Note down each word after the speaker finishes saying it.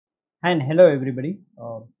And hello everybody.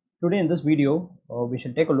 Today in this video, we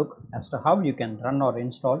shall take a look as to how you can run or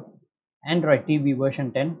install Android TV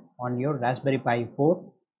version 10 on your Raspberry Pi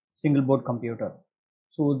 4 single board computer.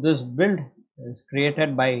 So this build is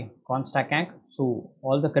created by Konstakang. So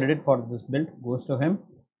all the credit for this build goes to him.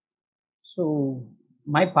 So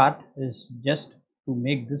my part is just to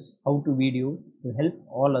make this how-to video to help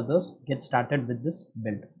all others get started with this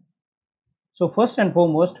build. So first and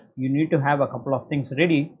foremost, you need to have a couple of things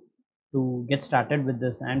ready to get started with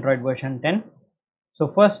this Android version 10. So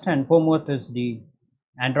first and foremost is the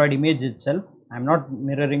Android image itself. I'm not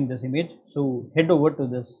mirroring this image, so head over to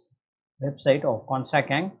this website of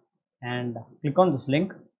Konstakang and click on this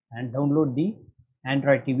link and download the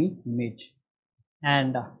Android TV image.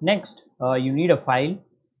 And next you need a file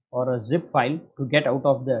or a zip file to get out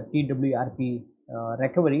of the TWRP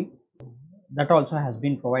recovery that also has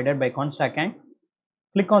been provided by Konstakang.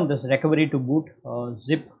 Click on this recovery to boot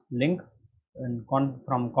zip link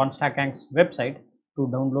from Konstakang's website to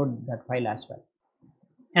download that file as well.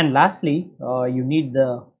 And lastly, you need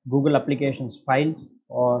the Google Applications files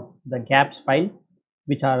or the GApps file,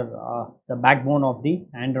 which are the backbone of the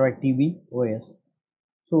Android TV OS.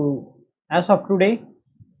 So as of today,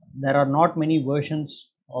 there are not many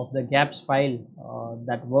versions of the GApps file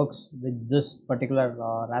that works with this particular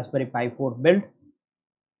Raspberry Pi 4 build,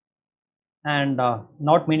 and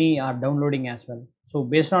not many are downloading as well. So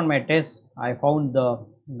based on my tests, I found the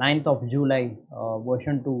 9th of July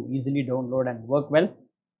version to easily download and work well,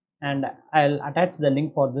 and I'll attach the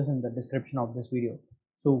link for this in the description of this video.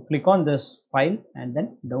 So click on this file and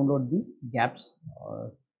then download the GApps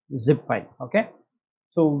zip file. Okay,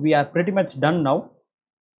 so we are pretty much done now.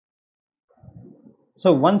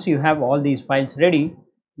 So once you have all these files ready,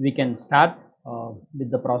 we can start with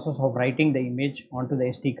the process of writing the image onto the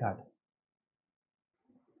SD card.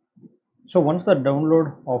 So once the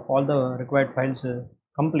download of all the required files is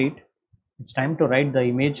complete, it's time to write the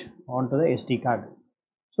image onto the SD card.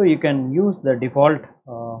 So you can use the default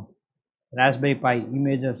Raspberry Pi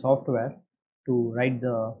Imager software to write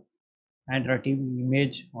the Android TV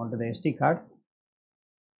image onto the SD card.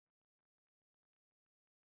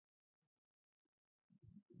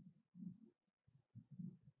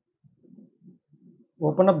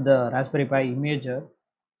 Open up the Raspberry Pi Imager,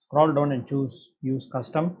 scroll down and choose Use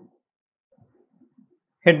Custom.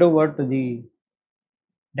 Head over to the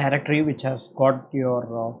directory which has got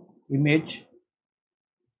your image.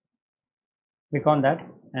 Click on that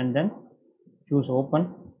and then choose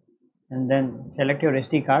Open, and then select your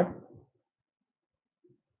SD card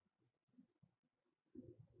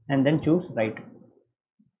and then choose Write.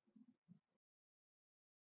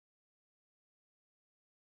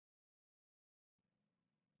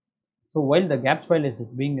 So while the GApps file is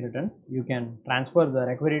being written, you can transfer the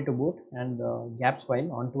recovery to boot and the GApps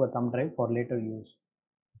file onto a thumb drive for later use.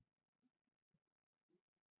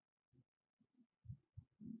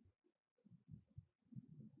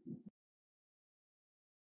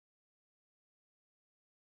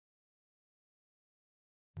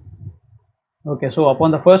 Okay, so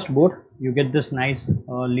upon the first boot, you get this nice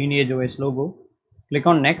LineageOS logo. Click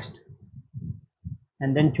on Next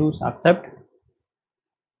and then choose Accept.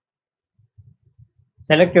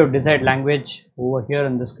 Select your desired language over here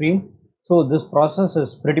in the screen. So this process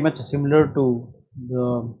is pretty much similar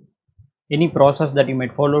to any process that you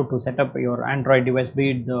might follow to set up your Android device,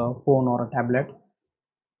 be it the phone or a tablet.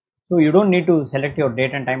 So you don't need to select your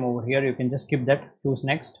date and time over here. You can just skip that, choose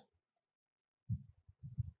Next.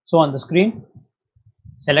 So on the screen,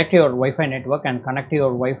 select your Wi-Fi network and connect to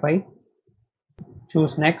your Wi-Fi.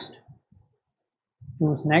 Choose Next.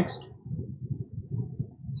 Choose Next.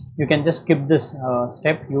 You can just skip this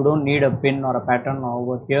step. You don't need a pin or a pattern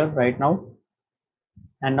over here right now.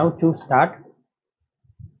 And now choose Start.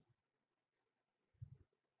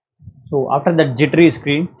 So after that jittery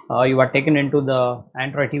screen, you are taken into the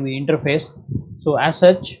Android TV interface. So as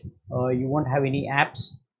such, you won't have any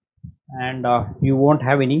apps and you won't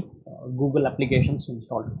have any Google applications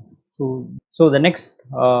installed. So the next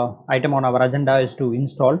item on our agenda is to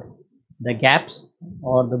install the GApps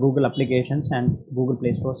or the Google applications and Google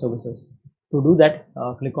Play Store services. To do that,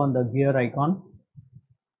 click on the gear icon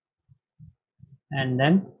and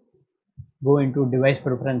then go into device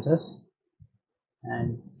preferences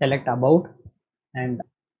and select About. And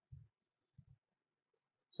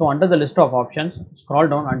so under the list of options, scroll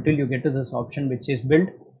down until you get to this option which is Build.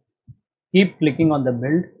 Keep clicking on the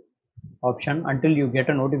Build option until you get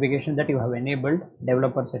a notification that you have enabled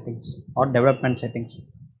developer settings or development settings.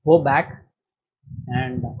 Go back,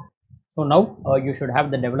 and so now you should have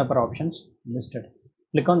the developer options listed.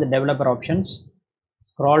 Click on the developer options,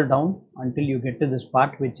 scroll down until you get to this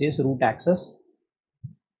part which is root access.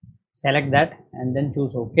 Select that and then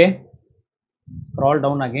choose OK. Scroll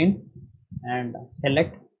down again and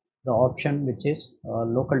select the option which is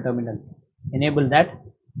local terminal. Enable that,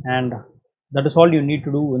 and that is all you need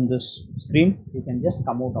to do in this screen. You can just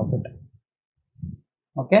come out of it.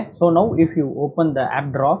 Okay, so now if you open the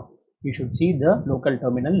app drawer, you should see the local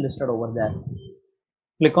terminal listed over there.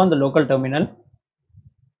 Click on the local terminal,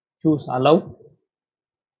 choose allow,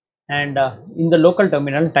 and in the local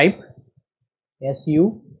terminal type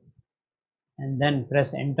SU and then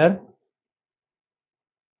press enter.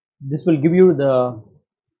 This will give you the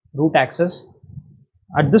root access.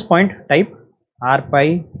 At this point type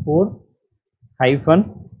rpi4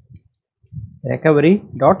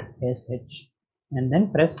 recovery.sh and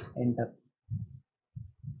then press enter.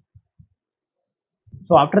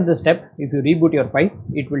 So after this step, if you reboot your Pi,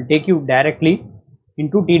 it will take you directly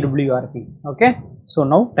into TWRP. Okay, so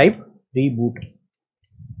now type reboot.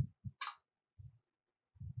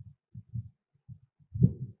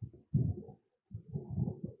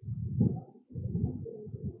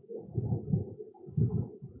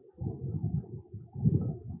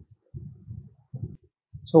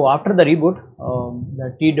 So after the reboot,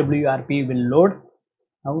 the TWRP will load.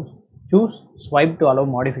 Now choose swipe to allow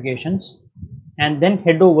modifications and then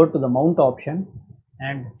head over to the mount option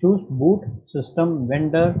and choose boot system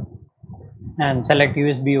vendor and select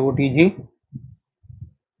USB OTG,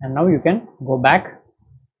 and now you can go back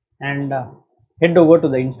and head over to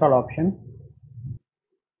the install option.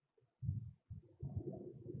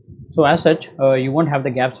 So as such, you won't have the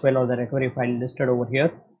gaps file or the recovery file listed over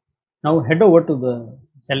here. Now head over to the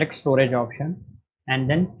select storage option and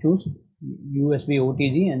then choose USB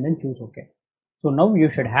OTG and then choose OK. So now you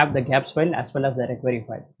should have the gaps file as well as the recovery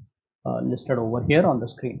file listed over here on the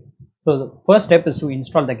screen. So the first step is to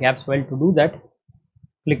install the gaps file. To do that,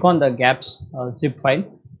 click on the gaps zip file.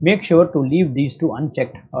 Make sure to leave these two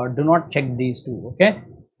unchecked, do not check these two. Okay,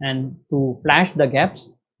 and to flash the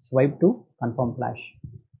gaps, swipe to confirm flash.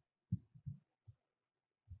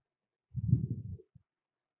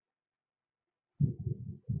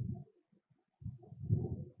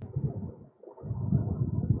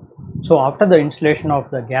 So after the installation of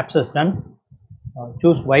the gaps is done,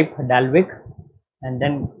 choose wipe Dalvik and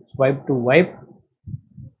then swipe to wipe,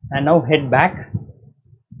 and now head back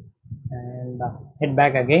and head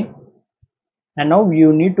back again, and now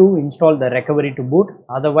you need to install the recovery to boot.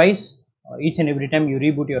 Otherwise, each and every time you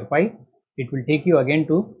reboot your Pi, it will take you again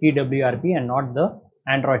to TWRP and not the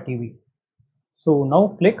Android TV. So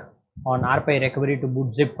now click on RPi recovery to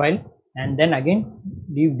boot zip file and then again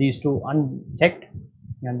leave these two unchecked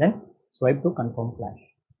and then swipe to confirm flash.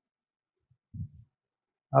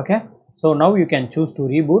 Okay, so now you can choose to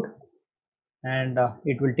reboot and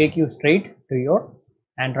it will take you straight to your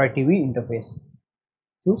Android TV interface.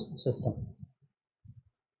 Choose system.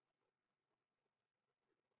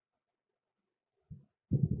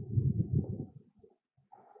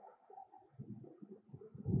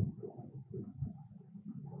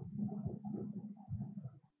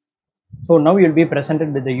 So now you will be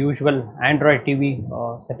presented with the usual Android TV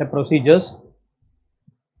setup procedures.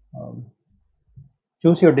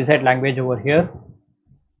 Choose your desired language over here.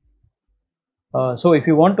 So if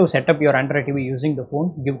you want to set up your Android TV using the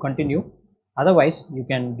phone, give continue. Otherwise, you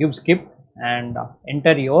can give skip and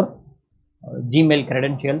enter your Gmail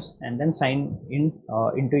credentials and then sign in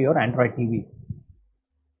into your Android TV.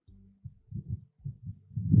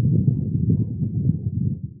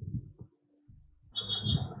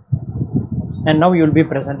 And now you will be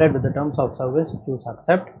presented with the terms of service. Choose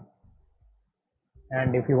accept,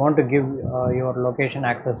 and if you want to give your location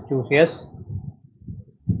access, choose yes,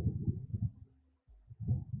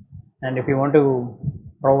 and if you want to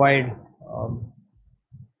provide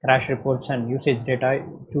crash reports and usage data,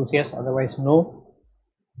 choose yes, otherwise no.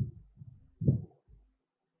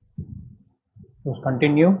 Choose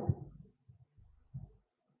continue,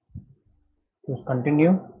 choose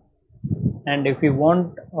continue. And if you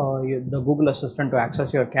want the Google Assistant to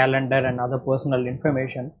access your calendar and other personal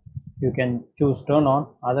information, you can choose turn on,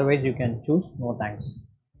 otherwise you can choose no thanks.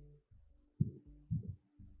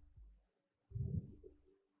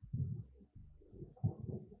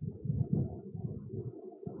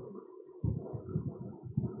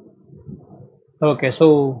 Okay,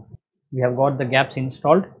 so we have got the gaps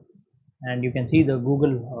installed and you can see the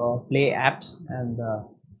Google Play apps and the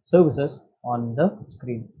services on the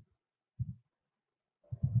screen.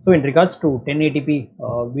 So in regards to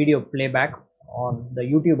 1080p video playback on the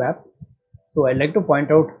YouTube app, so I'd like to point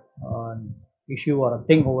out an issue or a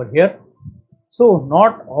thing over here. So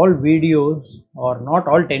not all videos or not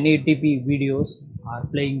all 1080p videos are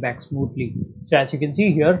playing back smoothly. So as you can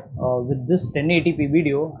see here, with this 1080p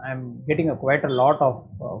video, I'm getting quite a lot of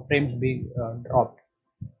frames being dropped.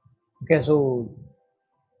 Okay, so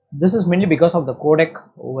this is mainly because of the codec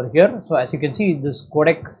over here. So as you can see, this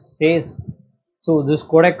codec says, so this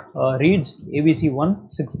codec reads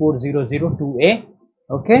ABC16400-2A.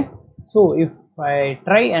 Okay, so if I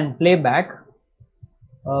try and play back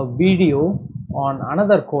a video on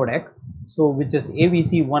another codec, so which is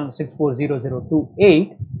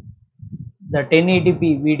ABC16400-8, the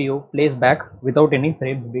 1080p video plays back without any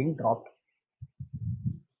frames being dropped.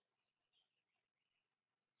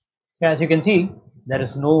 As you can see, there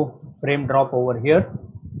is no frame drop over here.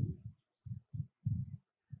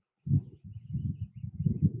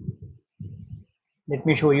 Let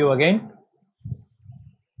me show you again.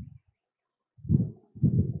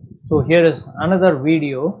 So here is another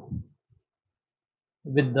video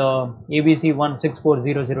with the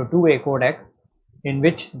ABC16400-2A codec in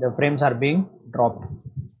which the frames are being dropped.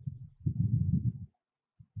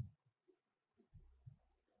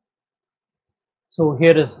 So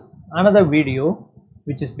here is another video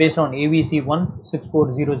which is based on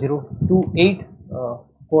ABC16400-28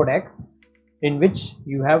 codec, in which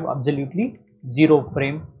you have absolutely zero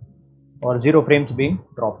frame or zero frames being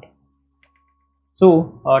dropped.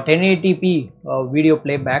 So 1080p video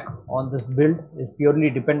playback on this build is purely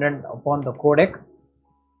dependent upon the codec.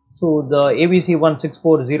 So the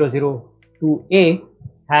ABC16400-2A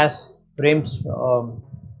has frames,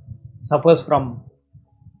 suffers from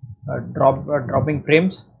dropping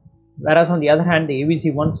frames, whereas on the other hand the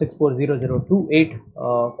ABC16400-28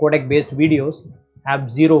 codec based videos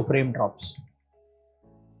have zero frame drops.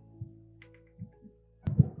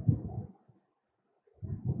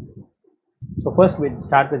 So first we'll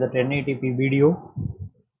start with the 1080p video.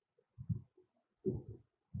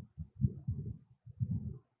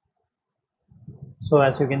 So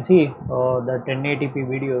as you can see, the 1080p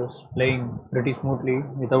video is playing pretty smoothly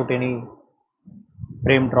without any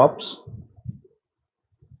frame drops.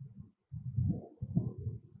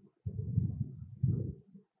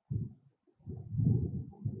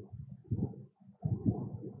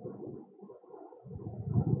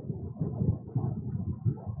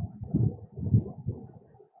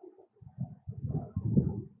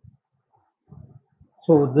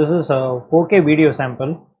 So this is a 4K video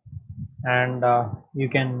sample, and you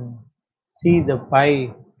can see the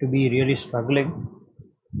Pi to be really struggling,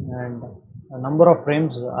 and a number of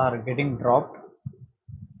frames are getting dropped,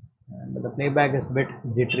 and the playback is a bit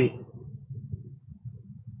jittery.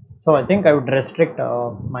 So I think I would restrict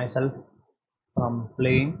myself from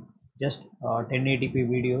playing just 1080p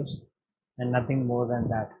videos and nothing more than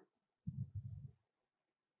that.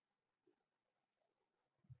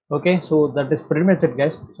 Okay, so that is pretty much it,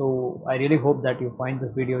 guys. So I really hope that you find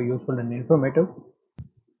this video useful and informative.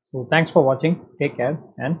 So thanks for watching. Take care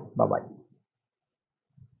and bye bye.